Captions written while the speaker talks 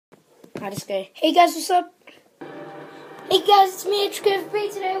I just go, hey guys, what's up? Hey guys, it's me,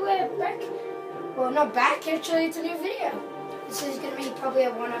 Hbkmvp. Today we're back. Well, not back, actually, it's a new video. This is going to be probably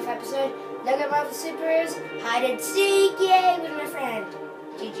a one-off episode. Lego Marvel Superheroes, hide and seek, yay, with my friend.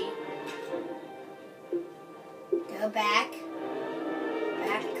 GG. Go back.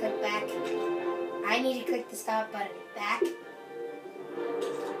 Back, click back. I need to click the start button. Back.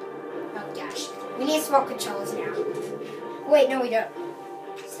 Oh gosh. We need swap controls now. Wait, no we don't.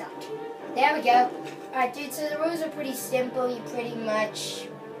 Stop. There we go. Alright dude, so the rules are pretty simple. You pretty much...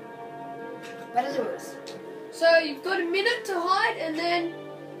 What are the rules? So you've got a minute to hide, and then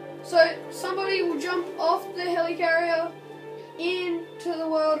somebody will jump off the helicarrier into the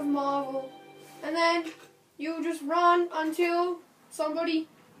world of Marvel, and then you'll just run until somebody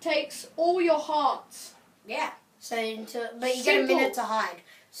takes all your hearts. Yeah. So but you get a minute to hide.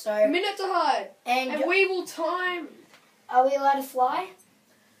 So a minute to hide. And we will time. Are we allowed to fly?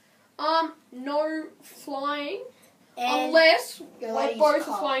 No flying. And unless we're both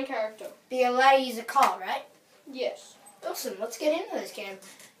a flying character. But you're allowed to use a car, right? Yes. Awesome, let's get into this game.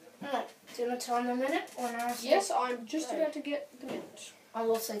 Alright, do you want to time the minute or no? Yes, I'm just about to get the minute. I'll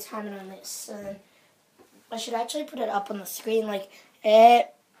also time it on this. So I should actually put it up on the screen like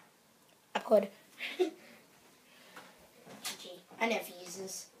upload. GG. I never use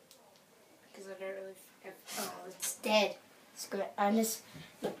this. Because I don't really oh, it's dead. It's good. I'm just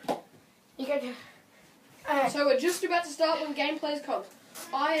you go do So we're just about to start when gameplays come.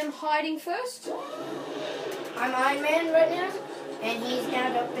 I am hiding first. I'm Iron Man right now, and he's now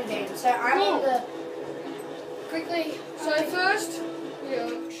Dr. Doom. So I'm in the... Quickly... So first,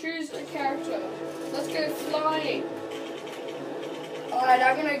 we'll choose a character. Let's go flying. Alright,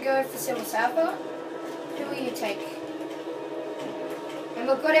 I'm going to go for Silver Surfer. Who will you take? And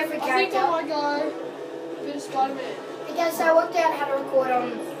we've got every character. I think I might go for Spiderman. Okay, so I worked out how to record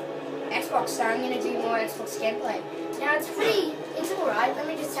on Xbox, so I'm going to do more Xbox gameplay. Now it's alright, let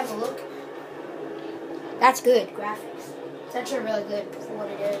me just have a look. That's good, graphics. It's actually really good for what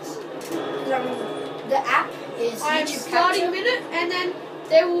it is. The app is I'm YouTube starting Capture. minute, and then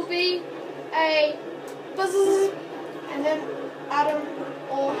there will be a buzz, and then Adam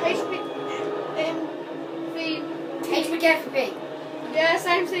or Hbkmvp. Yeah,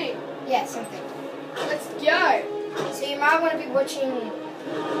 same thing. Yeah, something. Let's go. So you might want to be watching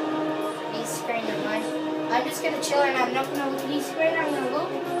his screen of mine. I'm just going to chill and I'm not going to look at his screen. I'm going to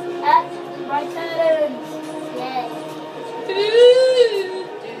look at my turns. Yeah.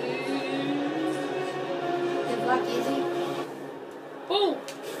 Good luck, Izzy. Boom.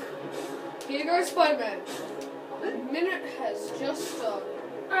 Here goes Spiderman. The minute has just started.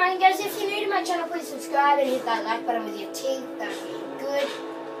 Alright guys, if you're new to my channel, please subscribe and hit that like button with your teeth. That'd be good.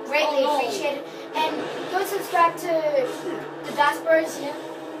 Greatly appreciated. And go subscribe to the Dice Bros. Yeah.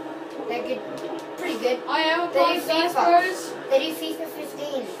 They're good. Pretty good. I am a part of Dice Bros. They do FIFA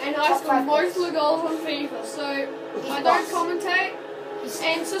 15. And I score most of the goals on FIFA. So I don't commentate.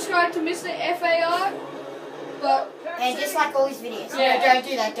 And subscribe to Mr. FAR. But and just like all his videos. Yeah. No, don't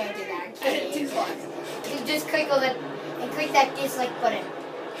do that. Don't do that. And dislike. You just click all that and click that dislike button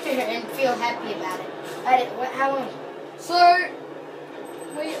and feel happy about it. How long? So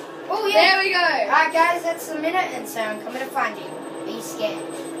oh yeah. There we go. Alright guys, that's the minute, and so I'm coming to find you. Be scared.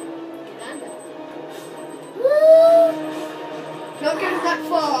 Woo! Not going that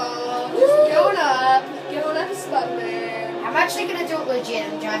far. Just going up. Going up to Spiderman. I'm actually gonna do it legit.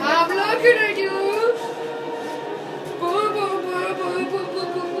 I'm driving. I'm looking at you. Boom, boom, boom, boom, boom, boom,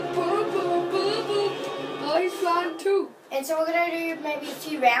 boom, boom, boom, boom, boom. Oh, he's flying too. And so we're gonna do maybe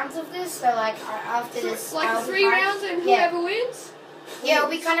 2 rounds of this. So like after this, like 3 rounds, and whoever wins. Yeah, it'll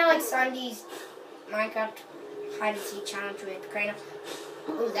be kind of like Sandy's Minecraft hide and seek challenge with Kramer.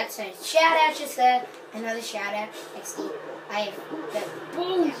 Ooh, that's a shout out just there. Another shout out. XD. I have the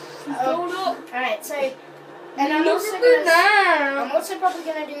Boom. He's going up. Alright, so and I'm also probably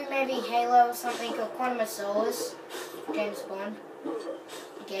gonna do maybe Halo or something or Quantum of Solace. James Bond.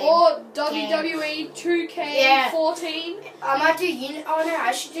 Or WWE 2K14. I might do oh no,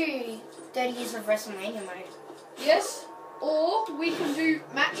 I should do 30 years of WrestleMania mode. Yes. Or we can do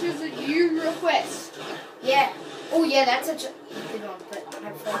matches that you request. Yeah. Oh yeah, that's a good one, but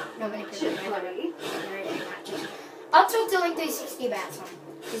hopefully not many people know any matches. I'll talk to Link360 about some,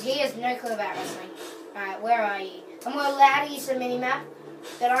 because he has no clue about wrestling. Alright, where are you? And we're allowed to use the mini-map,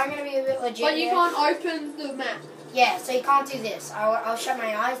 but I'm going to be a bit legit. But you can't open the map. Yeah, so you can't do this. I'll shut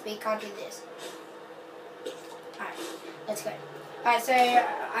my eyes, but you can't do this. Alright, let's go. Alright, so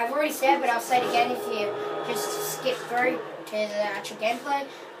I've already said, but I'll say it again if you just skip through to the actual gameplay.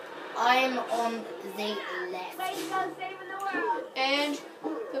 I am on the left. And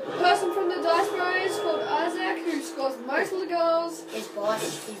the person from girls. His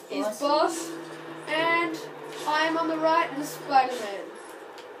boss. His boss. And I am on the right as Spiderman.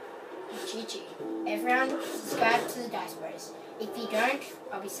 GG. Everyone, subscribe to the Dice Bros. If you don't,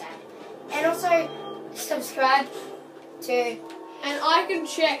 I'll be sad. And also, subscribe to... And I can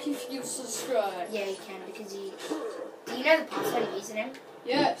check if you subscribe. Yeah, you can, because you... Do you know the password and username?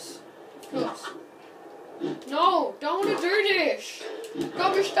 Yes, of course. No, don't want to do this.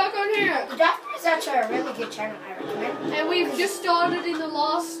 Got me stuck on here. The Dice Bros is actually a really good channel, I recommend. And we've just started in the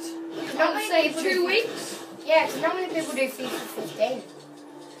last, I would say, 2 weeks. Yeah, because not many people do FIFA 15.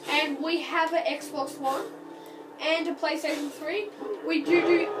 And we have an Xbox One and a PlayStation 3. We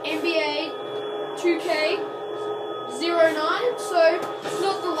do NBA 2K09, so it's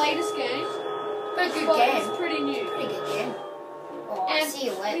not the latest game. But a good But game. it's pretty new. Pretty good game. Oh, I And see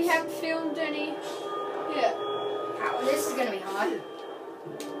your legs. we haven't filmed any. Yeah. Oh, this is going to be hard.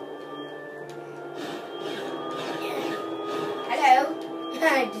 Hello.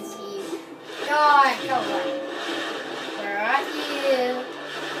 I just see you. No, come on. Where are you?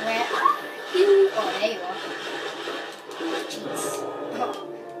 Where are you? Oh, there you are. Jeez. Oh.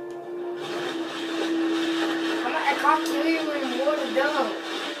 I can't kill you in water, no.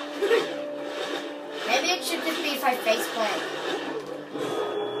 Maybe it should just be if I faceplant.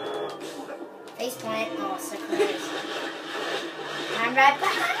 Faceplant? Oh, so close. I'm right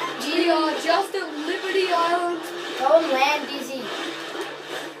behind you. We are just at Liberty Island. Go and land, Dizzy.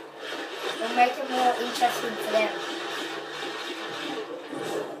 We'll make it more interesting for them.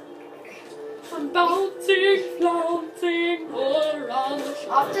 I'm bouncing, flouncing all around the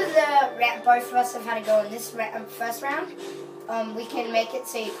shore. After the both of us have had to go in this first round, we can make it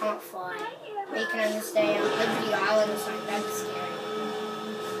so you can't fly. We can only stay on Liberty Island or something. That'd be scary.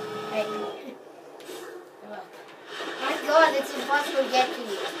 Hey. My God, it's impossible to get to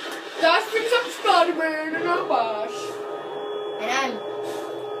you. That's brings up Spiderman and a Bosch. And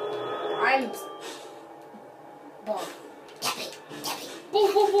I'm Bob. Boom,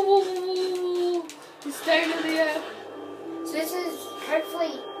 boom, boom, boom, boom. He's staying in the air. So this is,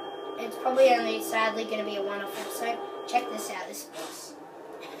 hopefully, it's probably only sadly going to be a one-off episode. Check this out, this boss.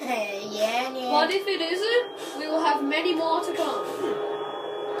 Yeah. But if it isn't, we will have many more to come.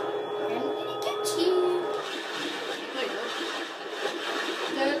 I'm going to get you.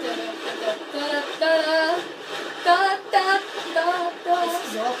 No, you're not. This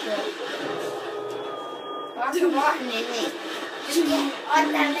is awkward. Oh, come on, Lily. Just get on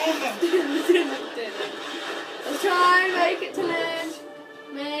the land. Let's try and make it to land.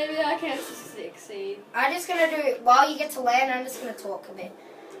 Maybe I can succeed. I'm just going to do it, while you get to land, I'm just going to talk a bit.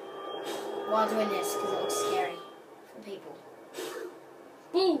 While doing this, because it looks scary for people.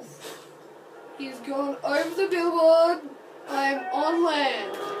 Boof! He's gone over the billboard. I'm on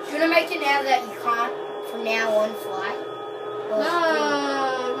land. Do you want to make it now that you can't, from now on, fly?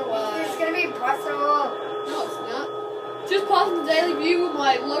 No, It's going to be impossible. No, it's not. Just passing the Daily View with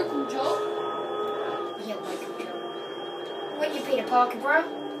my local job. Yeah, local job. When you Peter Parker, bro?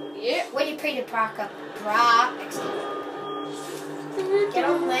 Yeah. When you Peter Parker, brah. Get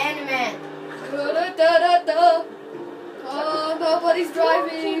on land, man. Da-da-da-da-da. Oh, nobody's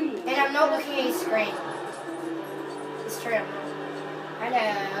driving. And I'm not looking at your screen. It's true.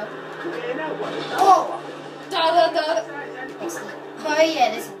 Hello. Oh! Da-da-da-da. Excellent. Oh yeah,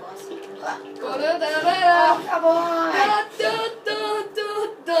 this is boss. Da-da-da-da-da. Oh, come on!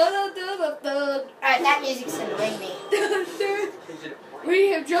 Da-da-da-da-da-da-da-da. Alright, that music's annoying me. We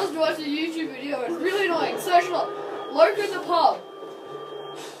have just watched a YouTube video. It's really annoying. Search it up. Loco in the pub.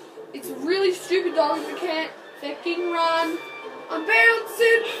 It's a really stupid dog if you can't fucking run. I'm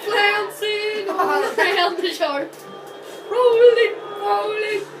bouncing, flouncing all around the show.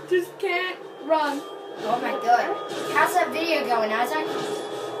 Rolling, just can't run. Oh my god. How's that video going, Isaac?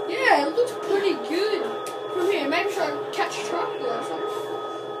 Yeah, it looks pretty good. From here, maybe should I catch a truck or something?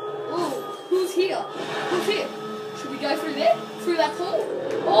 Oh, who's here? Who's here? Should we go through there? Through that hole?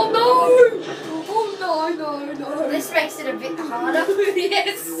 Oh no! Oh no. This makes it a bit harder.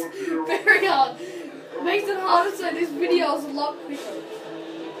 Yes, very hard. Makes it harder so this video is a lot quicker.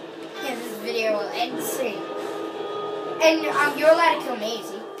 Yeah, this video will end soon. And you're allowed to kill me, is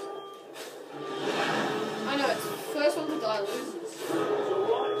he? I know, it's the first one to die loses.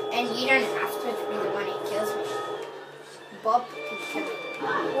 And you don't have to be the one who kills me. Bob could kill me.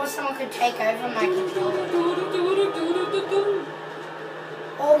 Or someone could take over my controller.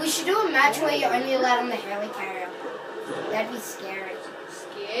 Or we should do a match where you're only allowed on the heli carrier. That'd be scary.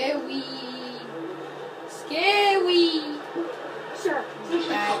 Scary. Sure.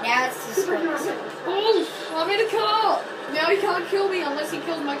 Now it's just Oh, I'm in a car. Now he can't kill me unless he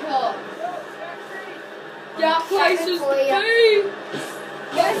kills my car. Dark places to be.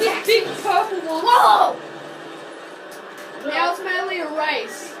 There's this big purple one. Whoa! Now it's mainly a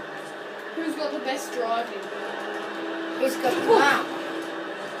race. Who's got the best driving? Who's got the map?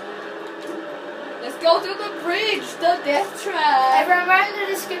 Let's go to the bridge, the death trap. Everyone write in the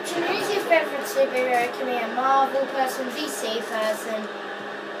description who's your favourite superhero. It can be a Marvel person, DC person,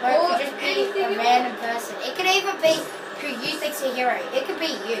 or it could just be a random person. It could even be who you think's a hero. It could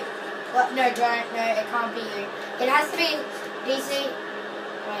be you. What? No, don't. No, it can't be you. It has to be DC.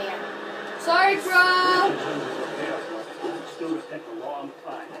 Oh yeah. Sorry, bro. It's going to take a long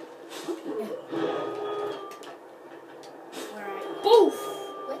time. Alright. Boof.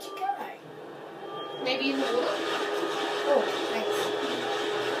 Where'd you go? Maybe in the water. Oh, thanks.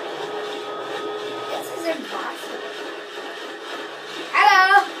 This is impossible.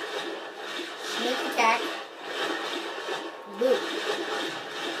 Hello! Sneak attack. Boo.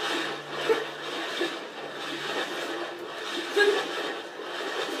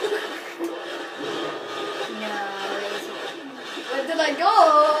 Where did I go?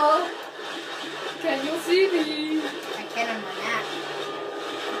 Can you see me? I can on my map.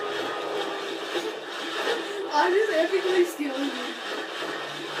 I'm just epically skilling you.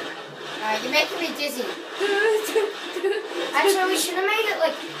 Alright, you're making me dizzy. Actually, we should have made it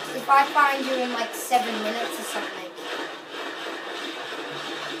like, if I find you in like 7 minutes or something.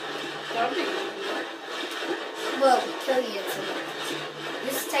 That would be good. Well, kill you in 7 minutes.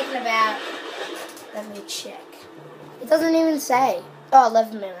 This is taking about, let me check. It doesn't even say. Oh,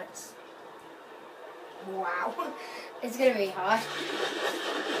 11 minutes. Wow. It's going to be hard.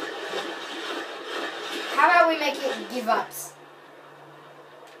 How about we make it give ups?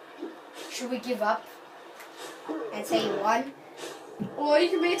 Should we give up and say you won? Or you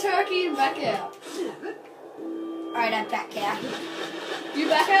can be a turkey and back out. Alright, I back out. You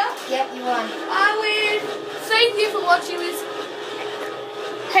back out? Yep, you won. I win! Thank you for watching this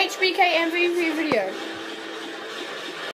Hbkmvp